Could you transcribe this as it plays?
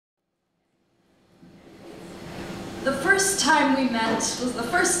first time we met was the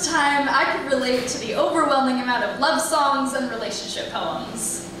first time I could relate to the overwhelming amount of love songs and relationship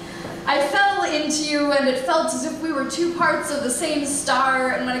poems. I fell into you and it felt as if we were two parts of the same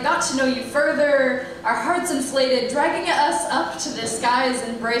star, and when I got to know you further, our hearts inflated, dragging us up to the sky's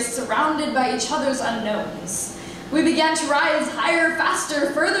embrace, surrounded by each other's unknowns. We began to rise higher,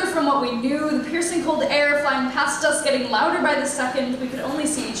 faster, further from what we knew, the piercing cold air flying past us, getting louder by the second. We could only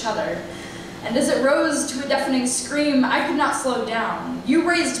see each other. And as it rose to a deafening scream, I could not slow down. You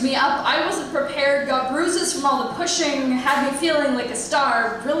raised me up, I wasn't prepared, got bruises from all the pushing, had me feeling like a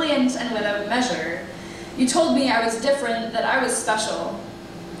star, brilliant and without measure. You told me I was different, that I was special.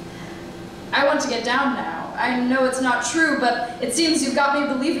 I want to get down now. I know it's not true, but it seems you've got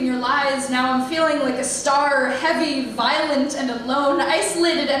me believing your lies. Now I'm feeling like a star, heavy, violent, and alone,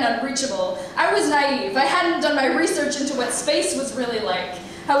 isolated and unreachable. I was naive. I hadn't done my research into what space was really like,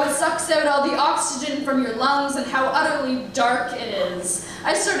 how it sucks out all the oxygen from your lungs, and how utterly dark it is.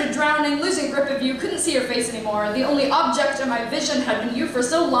 I started drowning, losing grip of you, couldn't see your face anymore. The only object of my vision had been you for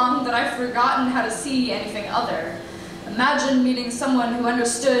so long that I've forgotten how to see anything other. Imagine meeting someone who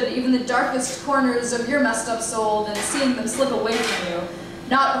understood even the darkest corners of your messed up soul and seeing them slip away from you,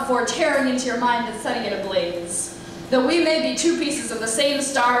 not before tearing into your mind and setting it ablaze. Though we may be two pieces of the same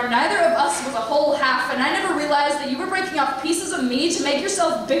star, neither of us was a whole half, and I never realized that you were breaking off pieces of me to make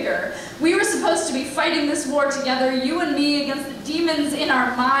yourself bigger. We were supposed to be fighting this war together, you and me, against the demons in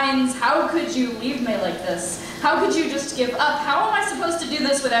our minds. How could you leave me like this? How could you just give up? How am I supposed to do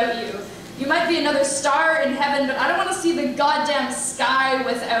this without you? You might be another star in heaven, but I don't want to see the goddamn sky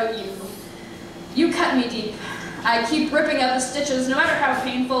without you. You cut me deep. I keep ripping out the stitches, no matter how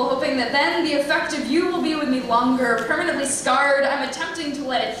painful, hoping that then the effect of you will be with me longer, permanently scarred. I'm attempting to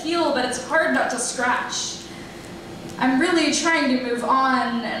let it heal, but it's hard not to scratch. I'm really trying to move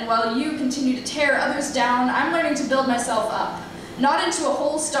on, and while you continue to tear others down, I'm learning to build myself up. Not into a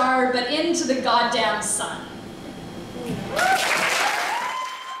whole star, but into the goddamn sun.